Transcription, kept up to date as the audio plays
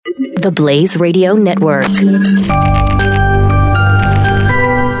The Blaze Radio Network.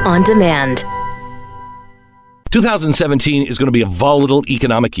 On demand. 2017 is going to be a volatile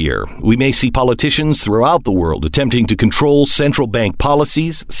economic year. We may see politicians throughout the world attempting to control central bank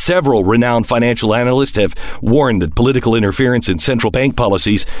policies. Several renowned financial analysts have warned that political interference in central bank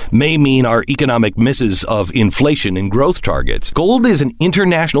policies may mean our economic misses of inflation and growth targets. Gold is an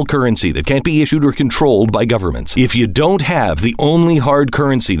international currency that can't be issued or controlled by governments. If you don't have the only hard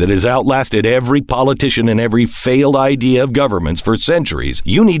currency that has outlasted every politician and every failed idea of governments for centuries,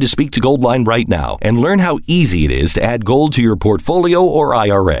 you need to speak to Goldline right now and learn how easy it is to add gold to your portfolio or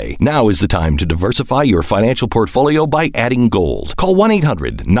IRA. Now is the time to diversify your financial portfolio by adding gold. Call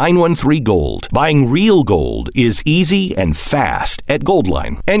 1-800-913-GOLD. Buying real gold is easy and fast at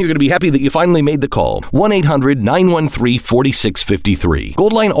Goldline. And you're going to be happy that you finally made the call. 1-800-913-4653.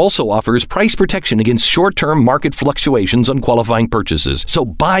 Goldline also offers price protection against short-term market fluctuations on qualifying purchases. So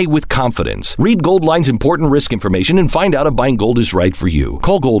buy with confidence. Read Goldline's important risk information and find out if buying gold is right for you.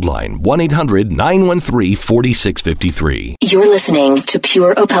 Call Goldline 1-800-913-4653. You're listening to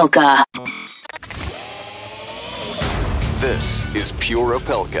Pure Opelka. This is Pure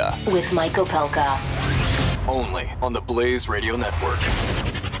Opelka. With Mike Opelka. Only on the Blaze Radio Network.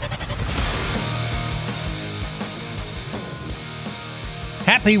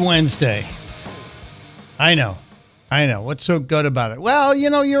 Happy Wednesday. I know. What's so good about it? Well,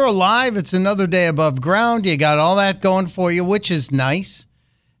 you're alive. It's another day above ground. You got all that going for you, which is nice.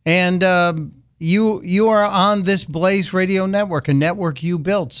 And, You are on this Blaze Radio Network, a network you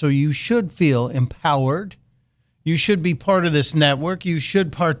built, so you should feel empowered. You should be part of this network. You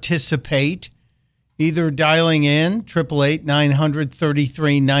should participate, either dialing in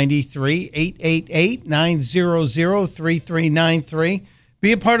 888-900-3393, 888-900-3393.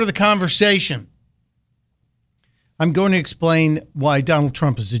 Be a part of the conversation. I'm going to explain why Donald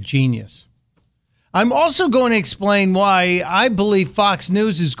Trump is a genius. I'm also going to explain why I believe Fox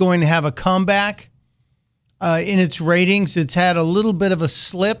News is going to have a comeback in its ratings. It's had a little bit of a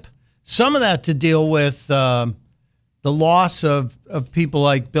slip. Some of that to deal with the loss of people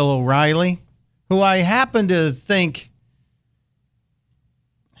like Bill O'Reilly, who I happen to think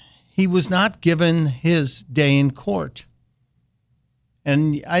he was not given his day in court.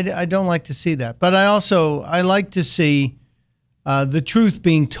 And I don't like to see that. But I like to see the truth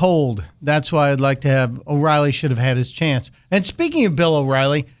being told. That's why I'd like to have O'Reilly should have had his chance. And speaking of Bill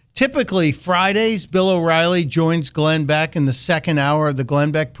O'Reilly, typically Fridays, Bill O'Reilly joins Glenn Beck in the second hour of the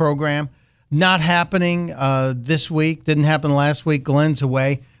Glenn Beck program. Not happening this week. Didn't happen last week. Glenn's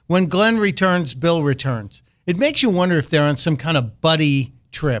away. When Glenn returns, Bill returns. It makes you wonder if they're on some kind of buddy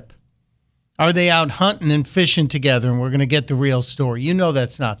trip. Are they out hunting and fishing together and we're going to get the real story? You know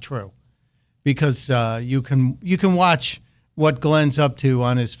that's not true because you can watch what Glenn's up to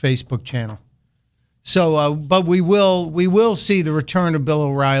on his Facebook channel. So, but we will see the return of Bill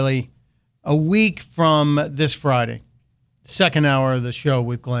O'Reilly a week from this Friday, second hour of the show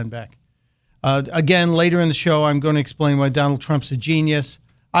with Glenn Beck. Again, later in the show, I'm going to explain why Donald Trump's a genius.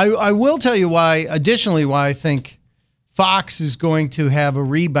 I will tell you why I think Fox is going to have a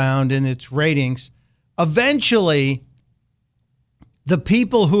rebound in its ratings. Eventually, the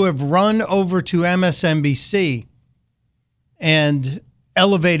people who have run over to MSNBC and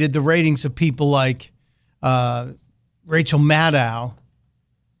elevated the ratings of people like Rachel Maddow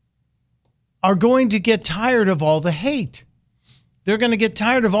are going to get tired of all the hate. They're going to get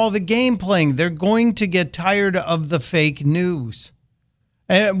tired of all the game playing. They're going to get tired of the fake news.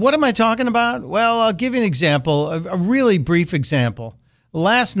 And what am I talking about? Well, I'll give you an example, a really brief example.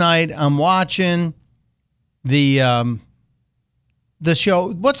 Last night, I'm watching the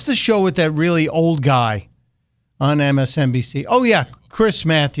show. What's the show with that really old guy on MSNBC? Oh, yeah, Chris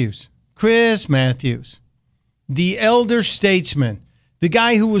Matthews. Chris Matthews, the elder statesman, the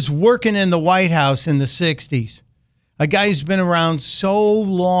guy who was working in the White House in the 60s, a guy who's been around so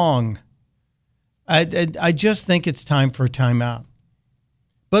long. I just think it's time for a timeout.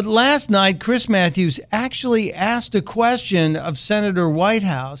 But last night, Chris Matthews actually asked a question of Senator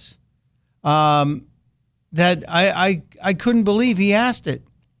Whitehouse that I couldn't believe he asked it.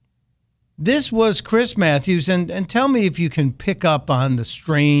 This was Chris Matthews, and tell me if you can pick up on the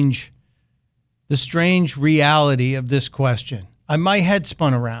strange reality of this question. My head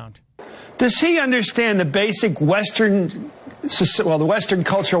spun around. Does he understand the basic the Western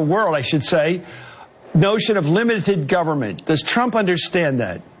cultural world, I should say, notion of limited government? Does Trump understand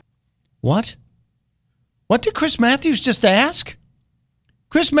that? What? What did Chris Matthews just ask?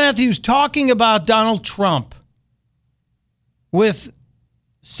 Chris Matthews talking about Donald Trump with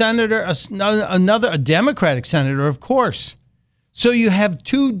a Democratic senator, of course, So you have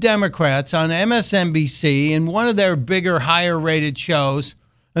two Democrats on MSNBC in one of their bigger, higher rated shows,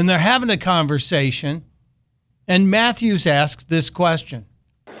 and they're having a conversation. And Matthews asks this question.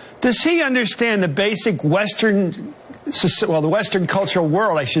 Does he understand the basic the Western cultural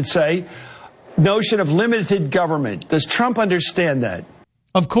world, I should say, notion of limited government? Does Trump understand that?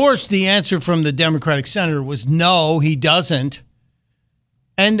 Of course, the answer from the Democratic senator was no, he doesn't.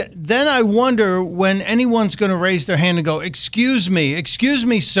 And then I wonder when anyone's going to raise their hand and go, excuse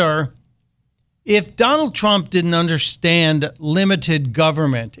me, sir. If Donald Trump didn't understand limited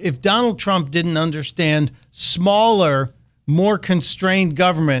government, if Donald Trump didn't understand smaller, more constrained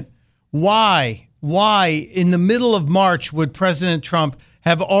government, why in the middle of March would President Trump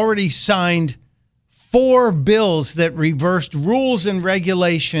have already signed 4 bills that reversed rules and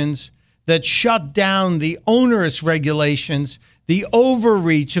regulations that shut down the onerous regulations, the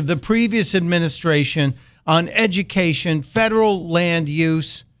overreach of the previous administration on education, federal land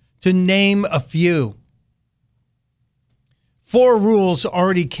use, to name a few? 4 rules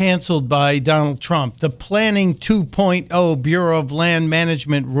already canceled by Donald Trump. The Planning 2.0 Bureau of Land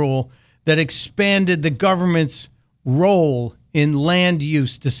Management rule that expanded the government's role in land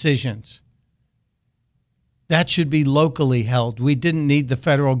use decisions. That should be locally held. We didn't need the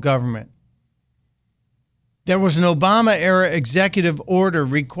federal government. There was an Obama-era executive order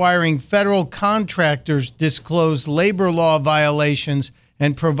requiring federal contractors disclose labor law violations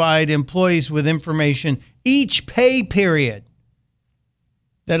and provide employees with information each pay period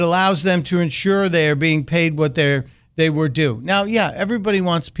that allows them to ensure they are being paid what they were due. Now, yeah, everybody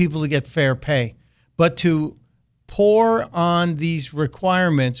wants people to get fair pay, but to pour on these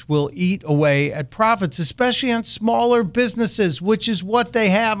requirements will eat away at profits, especially on smaller businesses, which is what they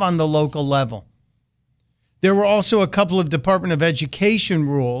have on the local level. There were also a couple of Department of Education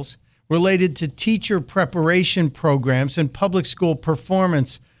rules related to teacher preparation programs and public school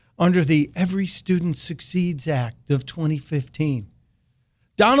performance under the Every Student Succeeds Act of 2015.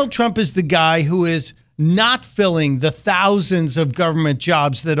 Donald Trump is the guy who is not filling the thousands of government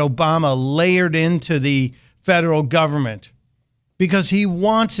jobs that Obama layered into the federal government because he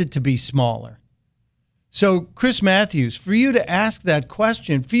wants it to be smaller. So, Chris Matthews, for you to ask that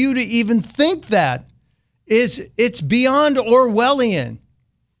question, for you to even think that, it's beyond Orwellian.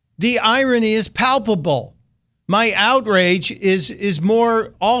 The irony is palpable. My outrage is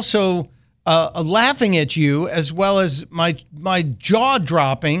more also laughing at you, as well as my jaw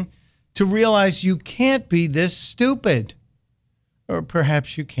dropping to realize you can't be this stupid. Or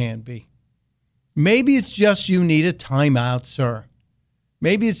perhaps you can be. Maybe it's just you need a timeout, sir.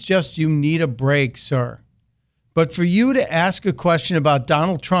 Maybe it's just you need a break, sir. But for you to ask a question about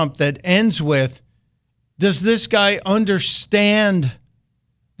Donald Trump that ends with, does this guy understand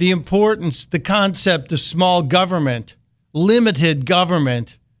the importance, the concept of small government, limited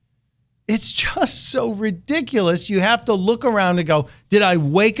government? It's just so ridiculous. You have to look around and go, did I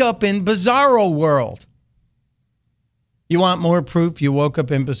wake up in Bizarro World? You want more proof you woke up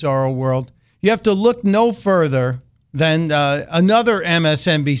in Bizarro World? You have to look no further than another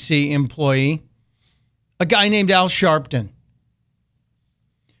MSNBC employee, a guy named Al Sharpton.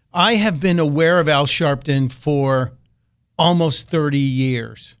 I have been aware of Al Sharpton for almost 30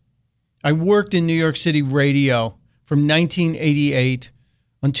 years. I worked in New York City radio from 1988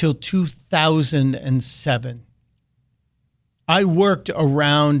 until 2007. I worked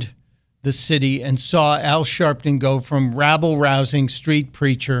around the city and saw Al Sharpton go from rabble-rousing street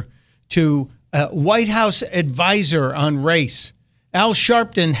preacher to White House advisor on race. Al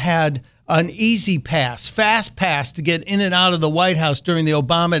Sharpton had an easy pass, fast pass to get in and out of the White House during the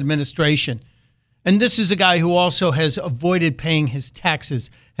Obama administration. And this is a guy who also has avoided paying his taxes,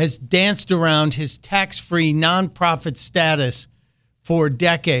 has danced around his tax-free nonprofit status for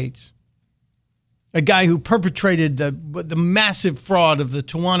decades. A guy who perpetrated the massive fraud of the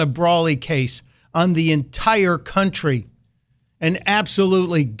Tawana Brawley case on the entire country and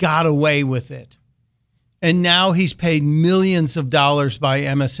absolutely got away with it. And now he's paid millions of dollars by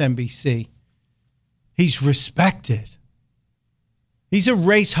MSNBC. He's respected. He's a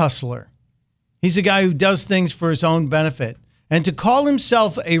race hustler. He's a guy who does things for his own benefit. And to call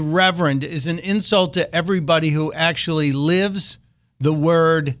himself a reverend is an insult to everybody who actually lives the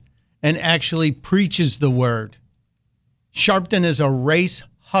word and actually preaches the word. Sharpton is a race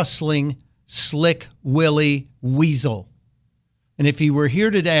hustling, slick Willie weasel. And if he were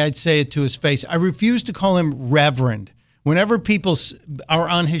here today, I'd say it to his face. I refuse to call him Reverend. Whenever people are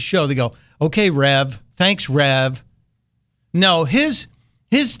on his show, they go, okay, Rev. Thanks, Rev. No, his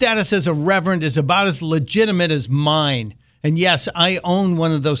status as a reverend is about as legitimate as mine. And yes, I own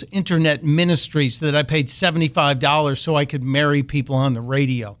one of those internet ministries that I paid $75 so I could marry people on the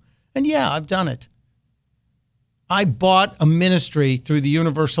radio. And yeah, I've done it. I bought a ministry through the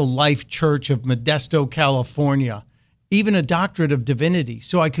Universal Life Church of Modesto, California, even a doctorate of divinity,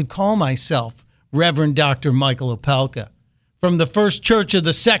 so I could call myself Reverend Dr. Michael Opelka from the First Church of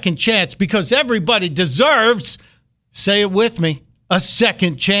the Second Chance, because everybody deserves, say it with me, a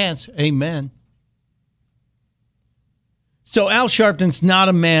second chance. Amen. So Al Sharpton's not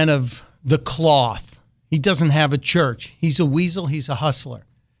a man of the cloth. He doesn't have a church. He's a weasel. He's a hustler.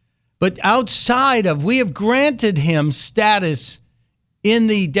 But outside of, we have granted him status in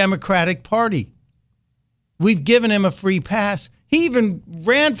the Democratic Party. We've given him a free pass. He even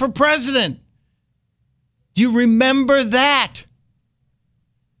ran for president. Do you remember that?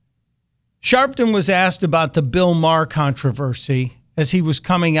 Sharpton was asked about the Bill Maher controversy as he was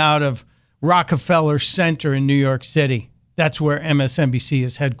coming out of Rockefeller Center in New York City. That's where MSNBC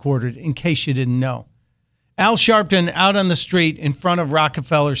is headquartered, in case you didn't know. Al Sharpton, out on the street in front of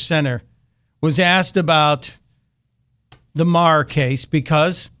Rockefeller Center, was asked about the Maher case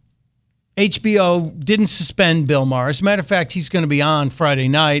because HBO didn't suspend Bill Maher. As a matter of fact, he's going to be on Friday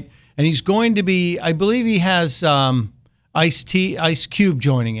night, and he's going to be, I believe he has Ice Cube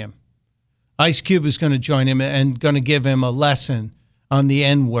joining him. Ice Cube is going to join him and going to give him a lesson on the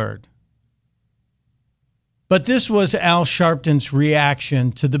N-word. But this was Al Sharpton's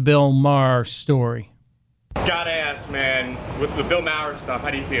reaction to the Bill Maher story. Gotta ask, man, with the Bill Maher stuff, how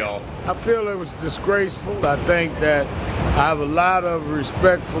do you feel? I feel it was disgraceful. I think that I have a lot of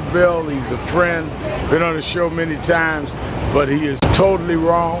respect for Bill. He's a friend, been on the show many times, but he is totally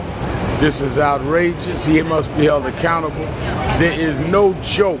wrong. This is outrageous. He must be held accountable. There is no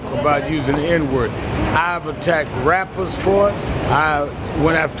joke about using the N-word. I've attacked rappers for it. I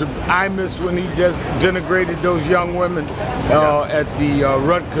went after Imus when he denigrated those young women at the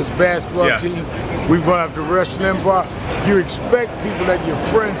Rutgers basketball team. We went after Rush Limbaugh. You expect people that you're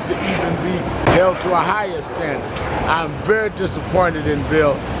friends to even be held to a higher standard. I'm very disappointed in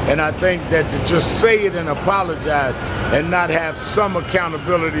Bill, and I think that to just say it and apologize and not have some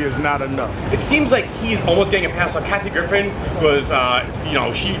accountability is not enough. It seems like he's almost getting a pass. So Kathy Griffin was,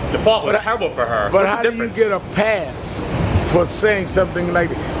 the fault was terrible for her. But how do you get a pass for saying something like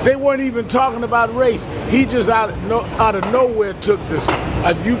that? They weren't even talking about race. He just out of nowhere took this.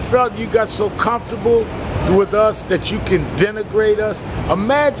 You felt you got so comfortable with us that you can denigrate us.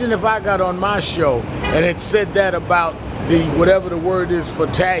 Imagine if I got on my show and it said that about the whatever the word is for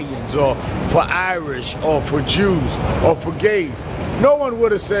Italians or for Irish or for Jews or for gays. No one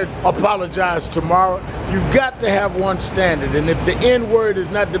would have said apologize tomorrow. You've got to have one standard, and if the N-word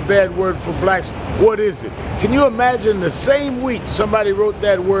is not the bad word for blacks, what is it? Can you imagine the same week somebody wrote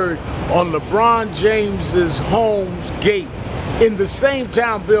that word on LeBron James's home's gate? In the same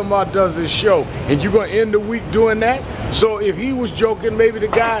town Bill Maher does his show, and you're going to end the week doing that? So if he was joking, maybe the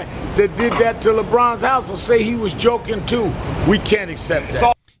guy that did that to LeBron's house will say he was joking too. We can't accept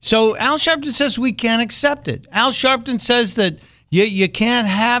that. So Al Sharpton says we can't accept it. Al Sharpton says that you can't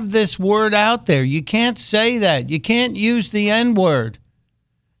have this word out there. You can't say that. You can't use the N-word.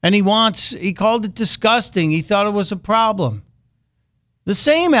 And he called it disgusting. He thought it was a problem. The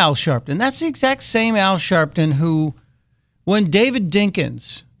same Al Sharpton, that's the exact same Al Sharpton who, when David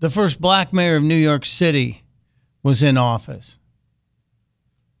Dinkins, the first black mayor of New York City, was in office,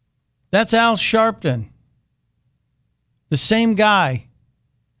 that's Al Sharpton. The same guy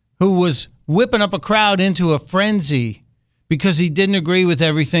who was whipping up a crowd into a frenzy because he didn't agree with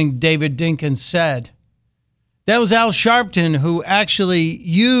everything David Dinkins said. That was Al Sharpton who actually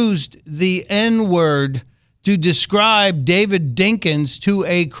used the N-word to describe David Dinkins to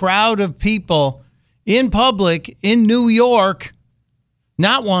a crowd of people in public in New York,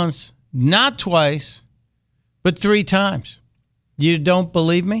 not once, not twice, but 3 times. You don't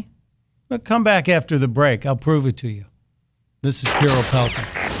believe me? Well, come back after the break. I'll prove it to you. This is Pure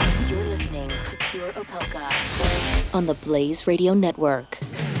Opelka. You're listening to Pure Opelka on the Blaze Radio Network.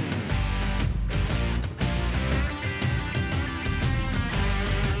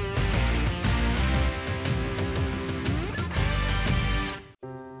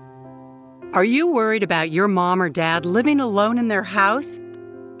 Are you worried about your mom or dad living alone in their house?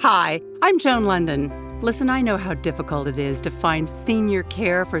 Hi, I'm Joan London. Listen, I know how difficult it is to find senior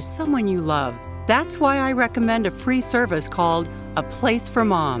care for someone you love. That's why I recommend a free service called A Place for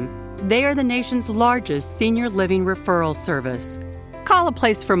Mom. They are the nation's largest senior living referral service. Call A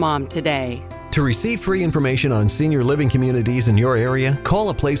Place for Mom today. To receive free information on senior living communities in your area, call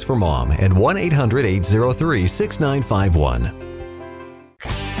A Place for Mom at 1-800-803-6951.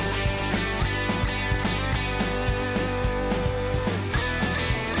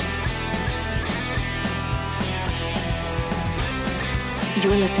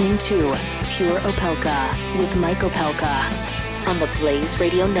 You're listening to Pure Opelka with Mike Opelka on the Blaze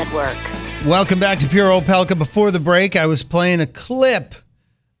Radio Network. Welcome back to Pure Opelka. Before the break, I was playing a clip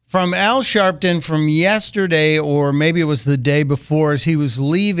from Al Sharpton from yesterday, or maybe it was the day before, as he was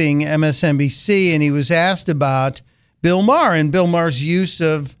leaving MSNBC, and he was asked about Bill Maher and Bill Maher's use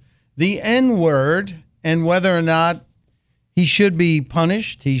of the N-word and whether or not he should be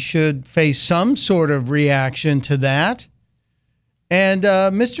punished. He should face some sort of reaction to that. And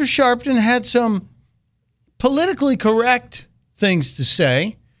Mr. Sharpton had some politically correct things to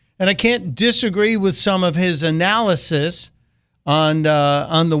say, and I can't disagree with some of his analysis on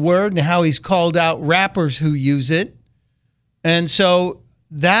the word and how he's called out rappers who use it. And so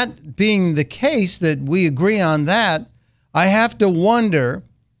that being the case, that we agree on that, I have to wonder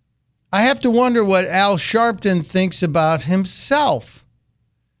what Al Sharpton thinks about himself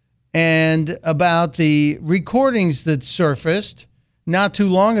and about the recordings that surfaced not too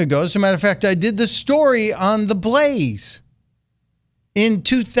long ago. As a matter of fact, I did the story on The Blaze in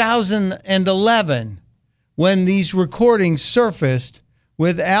 2011 when these recordings surfaced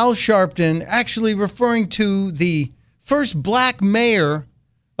with Al Sharpton actually referring to the first black mayor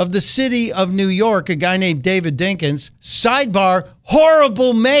of the city of New York, a guy named David Dinkins. Sidebar,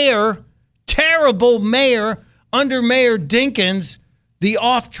 horrible mayor, terrible mayor. Under Mayor Dinkins, the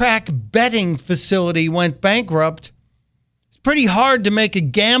off-track betting facility went bankrupt. Pretty hard to make a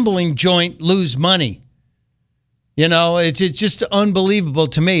gambling joint lose money. You know, it's just unbelievable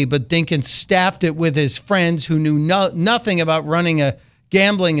to me. But Dinkins staffed it with his friends who knew nothing about running a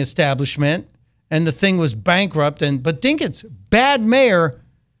gambling establishment, and the thing was bankrupt. But Dinkins, bad mayor,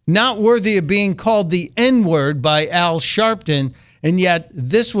 not worthy of being called the N-word by Al Sharpton, and yet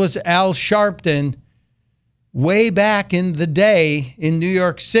this was Al Sharpton way back in the day in New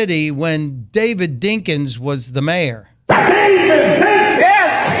York City when David Dinkins was the mayor. Yes.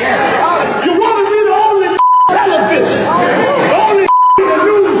 You want to be the only television, the only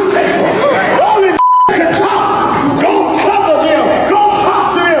newspaper, the only can talk. Don't cover them. Don't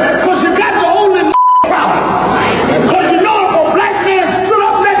talk to them, because you got the only problem. Because you know if a black man stood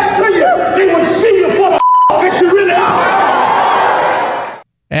up next to you, they would see you for the that you really are.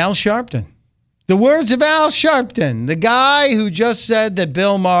 Al Sharpton. The words of Al Sharpton, the guy who just said that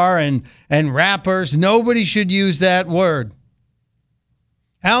Bill Maher and rappers, nobody should use that word.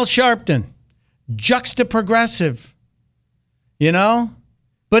 Al Sharpton, juxtaprogressive, you know?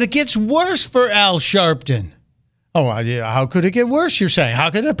 But it gets worse for Al Sharpton. Oh, how could it get worse, you're saying? How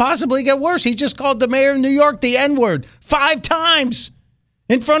could it possibly get worse? He just called the mayor of New York the N-word 5 times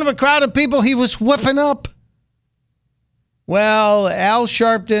in front of a crowd of people he was whipping up. Well, Al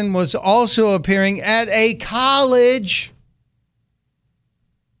Sharpton was also appearing at a college,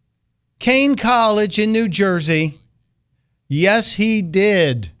 Kane College in New Jersey. Yes, he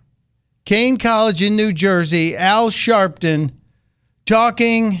did. Kane College in New Jersey, Al Sharpton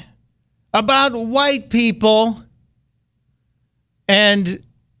talking about white people and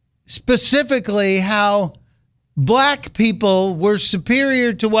specifically how black people were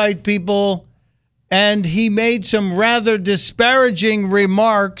superior to white people. And he made some rather disparaging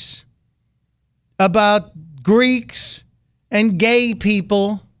remarks about Greeks and gay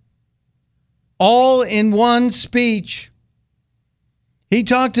people, all in one speech. He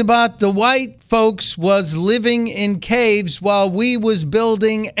talked about the white folks was living in caves while we was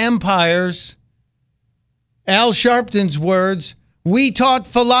building empires. Al Sharpton's words, we taught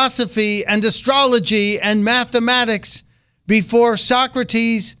philosophy and astrology and mathematics before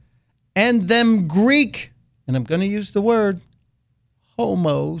Socrates and them Greek, and I'm going to use the word,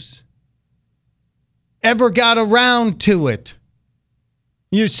 homos, ever got around to it.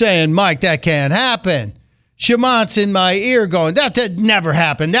 You're saying, Mike, that can't happen. Shamont's in my ear going, that never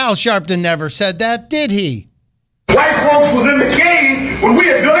happened. Al Sharpton never said that, did he? White folks was in the cave when we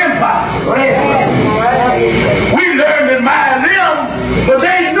had built empires. We learned to admire them, but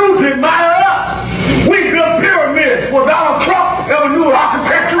they knew to admire us. We built pyramids before Donald Trump ever knew what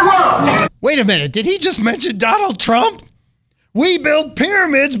architecture was. Wait a minute, did he just mention Donald Trump? We built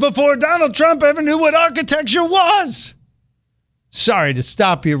pyramids before Donald Trump ever knew what architecture was. Sorry to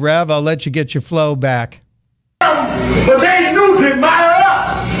stop you, Rev. I'll let you get your flow back. But they knew to admire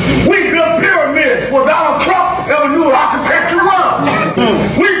us. We built pyramids before Donald Trump ever knew what architecture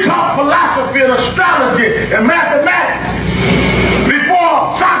was. We taught philosophy and astrology and mathematics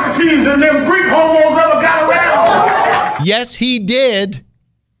before Socrates and them Greek homos ever got around. Yes, he did.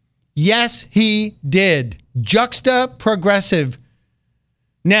 Yes, he did. Juxta-progressive.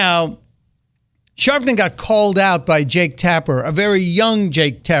 Now, Sharpton got called out by Jake Tapper, a very young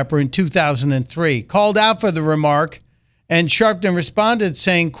Jake Tapper in 2003, called out for the remark And Sharpton responded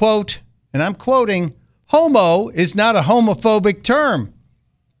saying, quote, and I'm quoting, "Homo is not a homophobic term.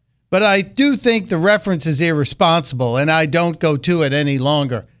 But I do think the reference is irresponsible, and I don't go to it any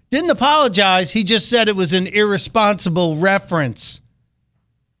longer." Didn't apologize. He just said it was an irresponsible reference.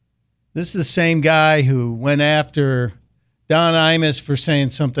 This is the same guy who went after Don Imus for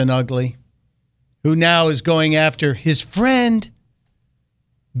saying something ugly, who now is going after his friend,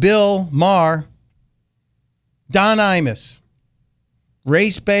 Bill Maher. Don Imus,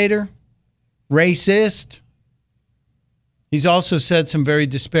 race baiter, racist. He's also said some very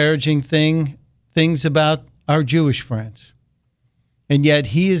disparaging things about our Jewish friends. And yet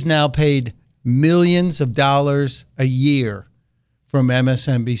he is now paid millions of dollars a year from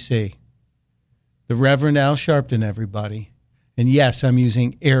MSNBC. The Reverend Al Sharpton, everybody. And yes, I'm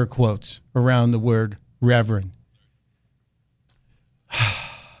using air quotes around the word Reverend.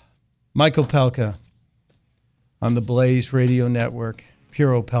 Michael Opelka on the Blaze Radio Network.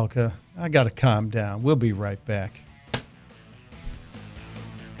 Pure Opelka. I got to calm down. We'll be right back.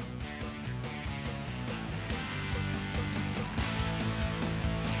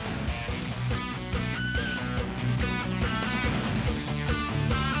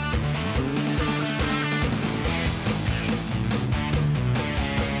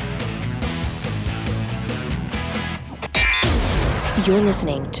 You're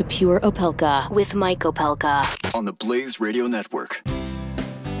listening to Pure Opelka with Mike Opelka on the Blaze Radio Network.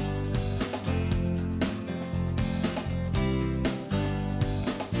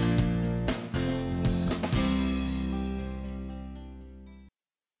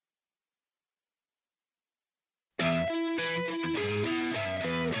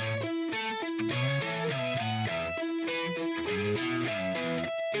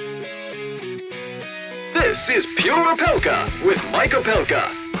 This is Pure Opelka with Mike Opelka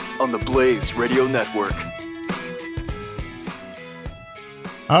on the Blaze Radio Network.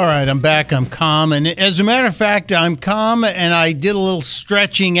 All right, I'm back. I'm calm. And as a matter of fact, I'm calm, and I did a little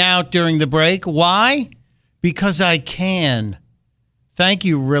stretching out during the break. Why? Because I can. Thank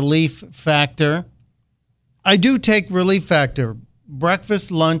you, Relief Factor. I do take Relief Factor, breakfast,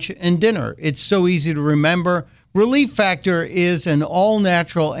 lunch, and dinner. It's so easy to remember. Relief Factor is an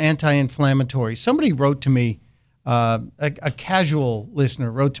all-natural anti-inflammatory. Somebody wrote to me, a casual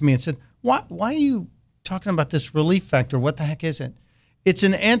listener wrote to me and said, why are you talking about this Relief Factor? What the heck is it? It's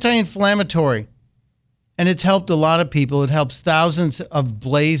an anti-inflammatory, and it's helped a lot of people. It helps thousands of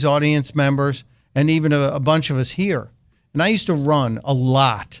Blaze audience members and even a bunch of us here. And I used to run a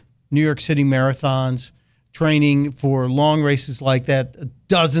lot, New York City marathons, training for long races like that,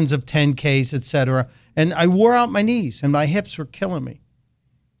 dozens of 10Ks, et cetera. And I wore out my knees, and my hips were killing me.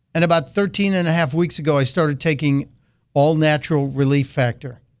 And about 13 and a half weeks ago, I started taking all-natural Relief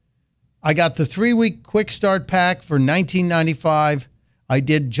Factor. I got the 3-week quick start pack for $19.95. I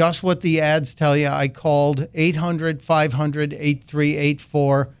did just what the ads tell you. I called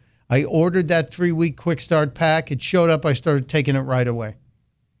 800-500-8384. I ordered that 3-week quick start pack. It showed up. I started taking it right away.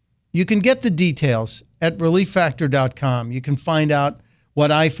 You can get the details at relieffactor.com. You can find out what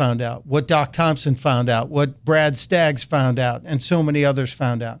I found out, what Doc Thompson found out, what Brad Staggs found out, and so many others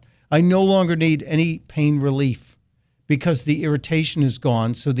found out. I no longer need any pain relief because the irritation is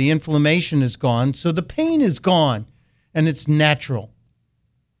gone, so the inflammation is gone, so the pain is gone, and it's natural.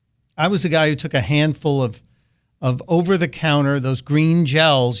 I was a guy who took a handful of over-the-counter, those green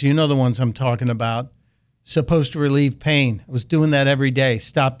gels, you know the ones I'm talking about, supposed to relieve pain. I was doing that every day.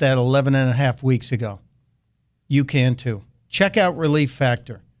 Stopped that 11 and a half weeks ago. You can too. Check out Relief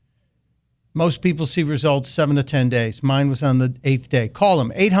Factor. Most people see results 7 to 10 days. Mine was on the 8th day. Call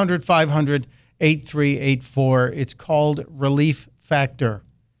them, 800-500-8384. It's called Relief Factor,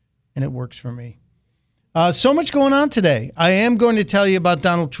 and it works for me. So much going on today. I am going to tell you about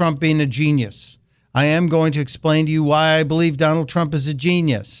Donald Trump being a genius. I am going to explain to you why I believe Donald Trump is a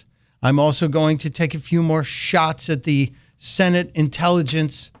genius. I'm also going to take a few more shots at the Senate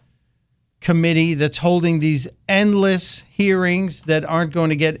Intelligence Committee that's holding these endless hearings that aren't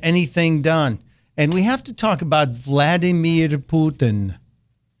going to get anything done. And we have to talk about Vladimir Putin.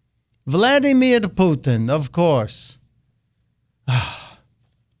 Vladimir Putin, of course.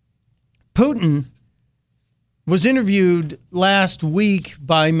 Putin was interviewed last week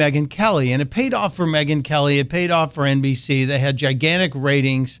by Megyn Kelly, and it paid off for Megyn Kelly. It paid off for NBC. They had gigantic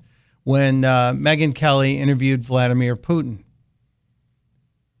ratings when Megyn Kelly interviewed Vladimir Putin.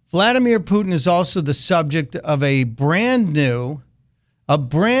 Vladimir Putin is also the subject of a brand new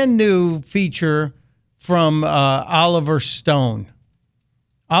feature from Oliver Stone.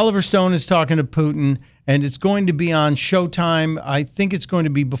 Oliver Stone is talking to Putin, and it's going to be on Showtime. I think it's going to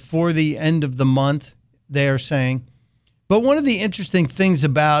be before the end of the month, they are saying. But one of the interesting things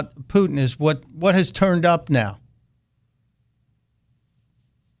about Putin is what has turned up now.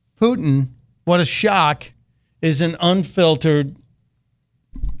 Putin, what a shock, is an unfiltered,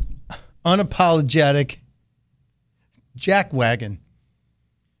 unapologetic jackwagon.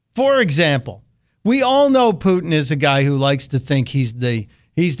 For example, we all know Putin is a guy who likes to think he's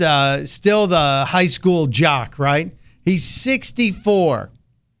still the high school jock, right? He's 64.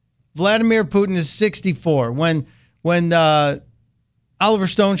 Vladimir Putin is 64. When Oliver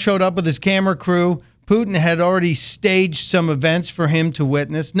Stone showed up with his camera crew, Putin had already staged some events for him to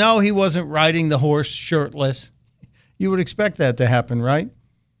witness. No, he wasn't riding the horse shirtless. You would expect that to happen, right?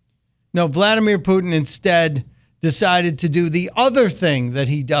 No, Vladimir Putin instead decided to do the other thing that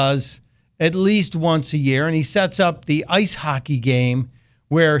he does at least once a year, and he sets up the ice hockey game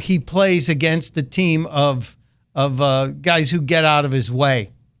where he plays against the team of guys who get out of his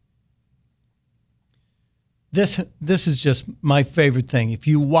way. This is just my favorite thing. If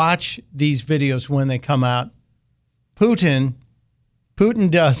you watch these videos when they come out, Putin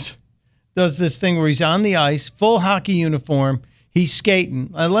does this thing where he's on the ice, full hockey uniform, he's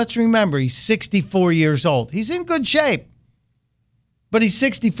skating. Let's remember, he's 64 years old. He's in good shape, but he's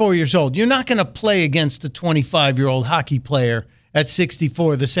 64 years old. You're not going to play against a 25-year-old hockey player at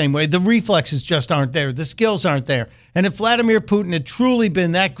 64 the same way. The reflexes just aren't there. The skills aren't there. And if Vladimir Putin had truly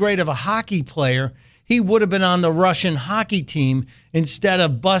been that great of a hockey player, he would have been on the Russian hockey team instead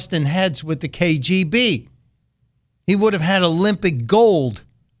of busting heads with the KGB. He would have had Olympic gold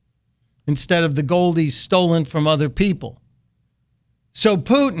instead of the gold he's stolen from other people. So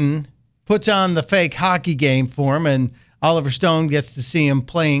Putin puts on the fake hockey game for him, and Oliver Stone gets to see him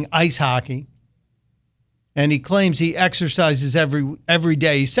playing ice hockey. And he claims he exercises every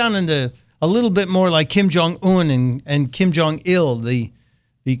day. He's sounding a little bit more like Kim Jong-un and Kim Jong-il, the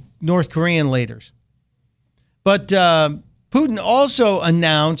North Korean leaders. But Putin also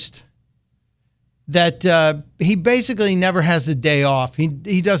announced that he basically never has a day off.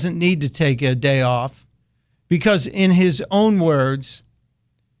 He doesn't need to take a day off because, in his own words,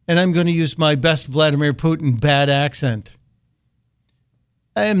 and I'm going to use my best Vladimir Putin bad accent,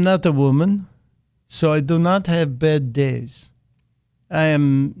 I am not a woman, so I do not have bad days. I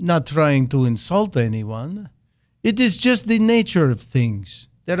am not trying to insult anyone. It is just the nature of things.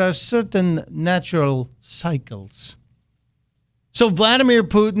 There are certain natural cycles. So Vladimir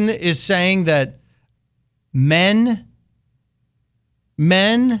Putin is saying that men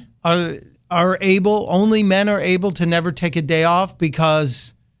are able to never take a day off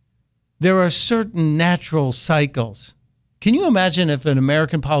because there are certain natural cycles. Can you imagine if an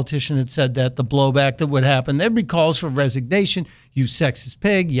American politician had said that, the blowback that would happen? There'd be calls for resignation, you sexist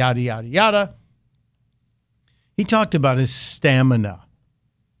pig, yada, yada, yada. He talked about his stamina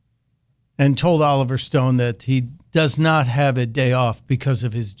and told Oliver Stone that he does not have a day off because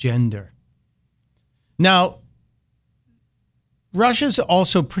of his gender. Now, Russia's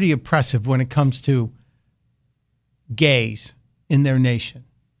also pretty oppressive when it comes to gays in their nation.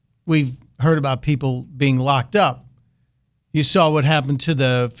 We've heard about people being locked up. You saw what happened to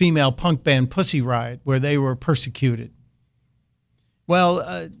the female punk band Pussy Riot, where they were persecuted.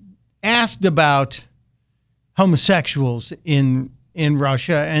 Well, asked about homosexuals in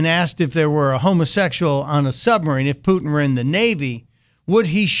Russia and asked if there were a homosexual on a submarine, if Putin were in the Navy, would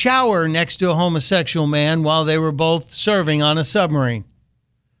he shower next to a homosexual man while they were both serving on a submarine?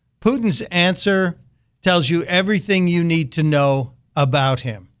 Putin's answer tells you everything you need to know about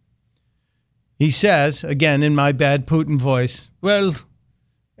him. He says, again in my bad Putin voice, well,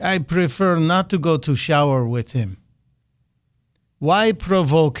 I prefer not to go to shower with him. Why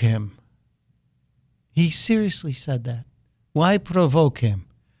provoke him? He seriously said that. Why provoke him?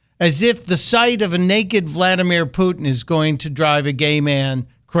 As if the sight of a naked Vladimir Putin is going to drive a gay man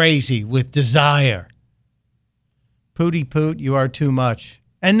crazy with desire. Pooty Poot, you are too much.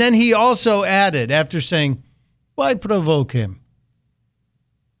 And then he also added, after saying, why provoke him?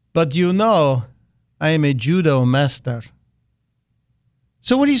 But you know, I am a judo master.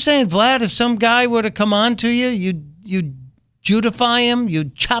 So what are you saying, Vlad? If some guy were to come on to you, you'd judify him,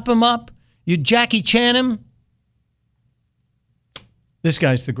 you'd chop him up, you'd Jackie Chan him? This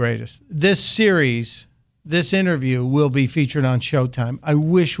guy's the greatest. This series, this interview will be featured on Showtime. I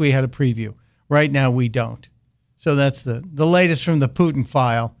wish we had a preview. Right now we don't. So that's the latest from the Putin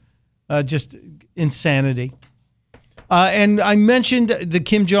file. Just insanity. And I mentioned the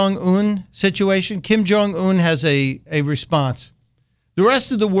Kim Jong-un situation. Kim Jong-un has a response. The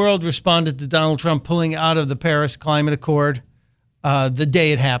rest of the world responded to Donald Trump pulling out of the Paris Climate Accord the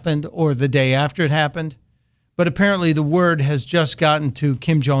day it happened or the day after it happened. But apparently the word has just gotten to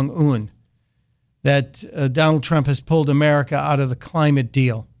Kim Jong-un. that Donald Trump has pulled America out of the climate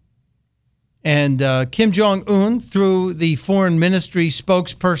deal. And Kim Jong-un, through the foreign ministry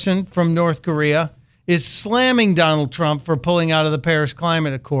spokesperson from North Korea, is slamming Donald Trump for pulling out of the Paris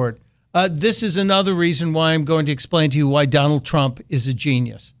Climate Accord. This is another reason why I'm going to explain to you why Donald Trump is a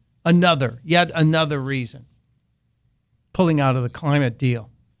genius. Yet another reason. Pulling out of the climate deal.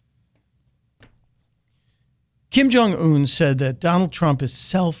 Kim Jong-un said that Donald Trump is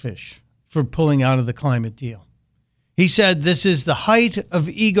selfish for pulling out of the climate deal. He said this is the height of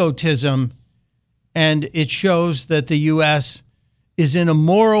egotism, and it shows that the U.S. is in a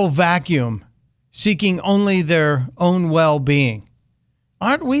moral vacuum, seeking only their own well-being.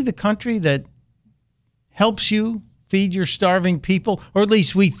 Aren't we the country that helps you feed your starving people? Or at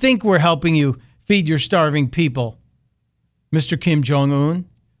least we think we're helping you feed your starving people, Mr. Kim Jong-un.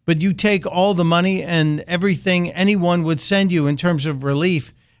 But you take all the money and everything anyone would send you in terms of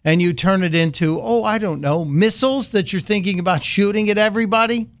relief, and you turn it into, I don't know, missiles that you're thinking about shooting at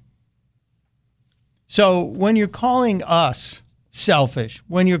everybody. So when you're calling us selfish,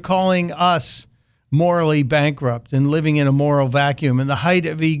 when you're calling us morally bankrupt and living in a moral vacuum in the height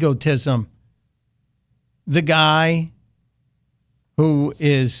of egotism, the guy who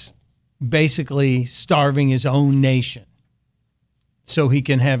is basically starving his own nation so he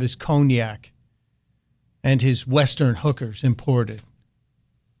can have his cognac and his Western hookers imported.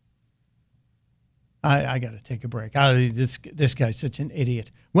 I got to take a break. This guy's such an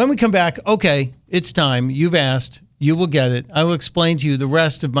idiot. When we come back, okay, it's time. You've asked. You will get it. I will explain to you the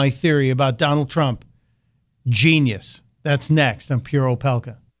rest of my theory about Donald Trump. Genius. That's next on Pure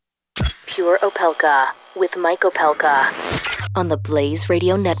Opelka. Pure Opelka with Mike Opelka on the Blaze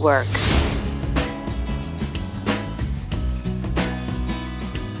Radio Network.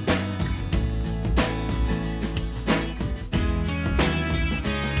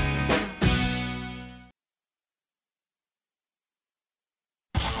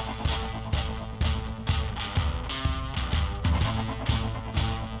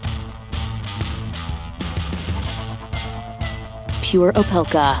 Pure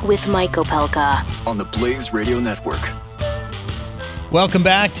Opelka with Mike Opelka on the Blaze Radio Network. Welcome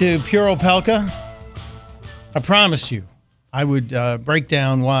back to Pure Opelka. I promised you I would break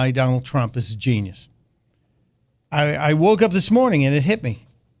down why Donald Trump is a genius. I woke up this morning and it hit me.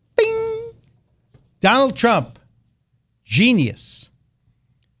 Bing! Donald Trump, genius.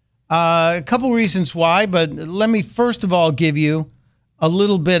 A couple reasons why, but let me first of all give you a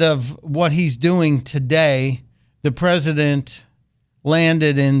little bit of what he's doing today. The president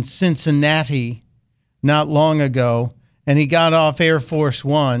landed in Cincinnati not long ago, and he got off Air Force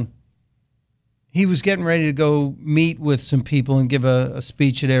One. He was getting ready to go meet with some people and give a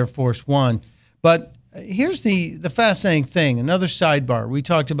speech at Air Force One. But here's the fascinating thing, another sidebar. We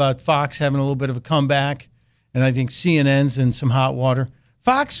talked about Fox having a little bit of a comeback, and I think CNN's in some hot water.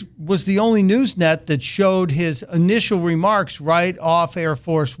 Fox was the only news net that showed his initial remarks right off Air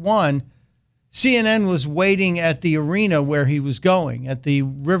Force One. CNN was waiting at the arena where he was going, at the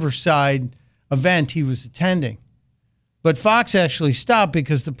Riverside event he was attending. But Fox actually stopped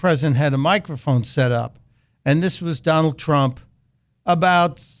because the president had a microphone set up. And this was Donald Trump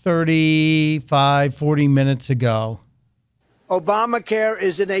about 35, 40 minutes ago. Obamacare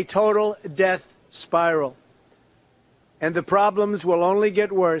is in a total death spiral. And the problems will only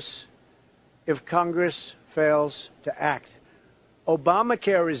get worse if Congress fails to act.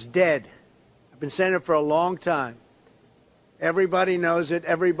 Obamacare is dead. Been saying it for a long time. Everybody knows it.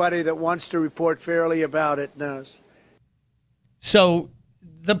 Everybody that wants to report fairly about it knows. So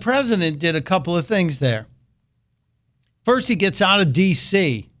the president did a couple of things there. First, he gets out of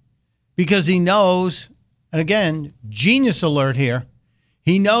D.C. because he knows, and again, genius alert here,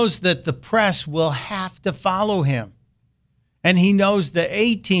 he knows that the press will have to follow him. And he knows the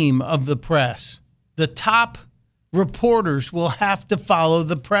A-team of the press, the top reporters, will have to follow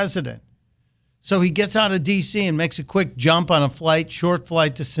the president. So he gets out of D.C. and makes a quick jump on a flight, short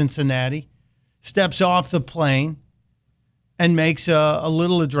flight to Cincinnati, steps off the plane, and makes a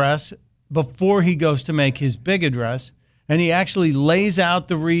little address before he goes to make his big address. And he actually lays out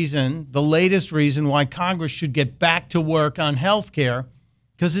the reason, the latest reason why Congress should get back to work on health care,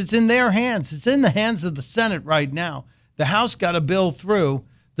 because it's in their hands. It's in the hands of the Senate right now. The House got a bill through.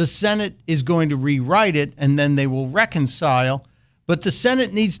 The Senate is going to rewrite it, and then they will reconcile. But the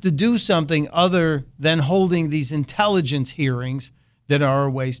Senate needs to do something other than holding these intelligence hearings that are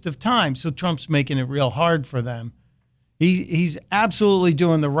a waste of time. So Trump's making it real hard for them. He's absolutely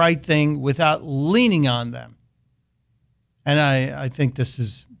doing the right thing without leaning on them. And I think this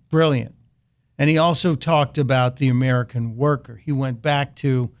is brilliant. And he also talked about the American worker. He went back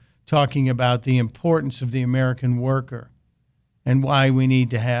to talking about the importance of the American worker and why we need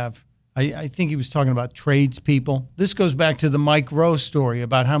to have, I think he was talking about tradespeople. This goes back to the Mike Rowe story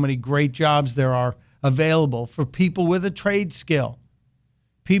about how many great jobs there are available for people with a trade skill,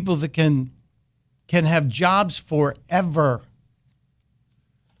 people that can have jobs forever.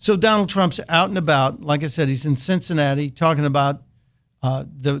 So Donald Trump's out and about. Like I said, he's in Cincinnati talking about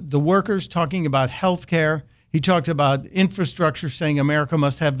the workers, talking about health care. He talked about infrastructure, saying America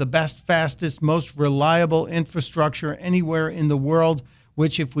must have the best, fastest, most reliable infrastructure anywhere in the world,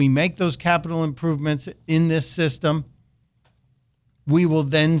 which if we make those capital improvements in this system, we will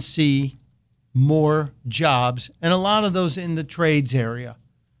then see more jobs, and a lot of those in the trades area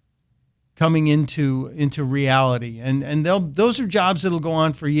coming into reality. And those are jobs that'll go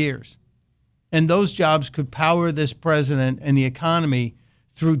on for years. And those jobs could power this president and the economy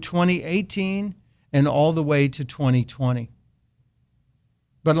through 2018 and all the way to 2020.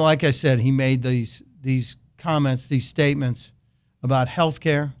 But like I said, he made these comments, these statements about health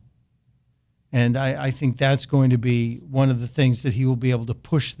care. And I think that's going to be one of the things that he will be able to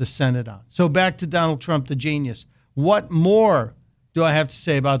push the Senate on. So back to Donald Trump, the genius. What more do I have to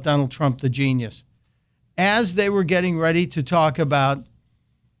say about Donald Trump, the genius? As they were getting ready to talk about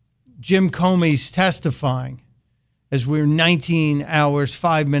Jim Comey's testifying, as we're 19 hours,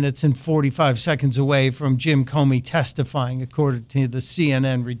 5 minutes, and 45 seconds away from Jim Comey testifying, according to the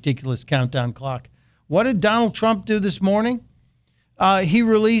CNN ridiculous countdown clock. What did Donald Trump do this morning? He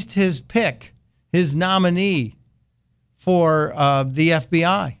released his pick, his nominee for the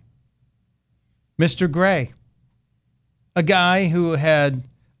FBI, Mr. Gray, a guy who had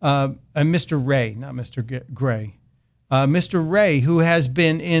Mr. Wray, not Mr. Gray, Mr. Wray, who has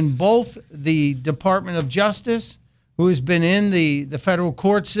been in both the Department of Justice, who has been in the federal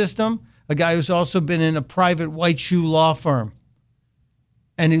court system, a guy who's also been in a private white shoe law firm.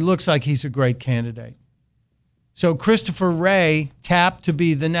 And he looks like he's a great candidate. So Christopher Wray tapped to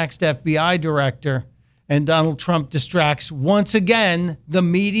be the next FBI director, and Donald Trump distracts once again the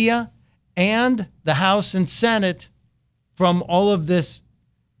media and the House and Senate from all of this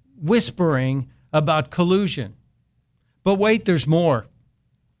whispering about collusion. But wait, there's more.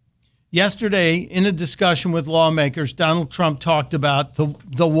 Yesterday, in a discussion with lawmakers, Donald Trump talked about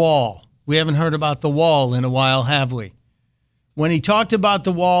the wall. We haven't heard about the wall in a while, have we? When he talked about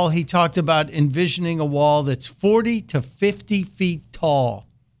the wall, he talked about envisioning a wall that's 40 to 50 feet tall.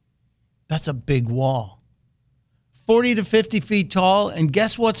 That's a big wall. 40 to 50 feet tall, and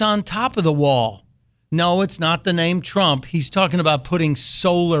guess what's on top of the wall? No, it's not the name Trump. He's talking about putting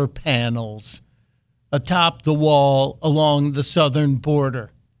solar panels atop the wall along the southern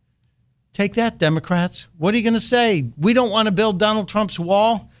border. Take that, Democrats. What are you going to say? We don't want to build Donald Trump's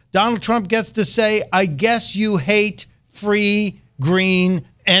wall? Donald Trump gets to say, I guess you hate free green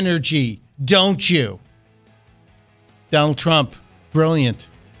energy, don't you? Donald Trump, brilliant.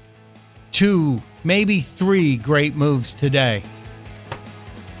 2, maybe 3 great moves today.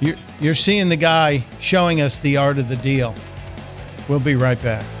 You're seeing the guy showing us the art of the deal. We'll be right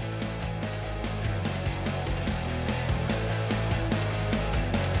back.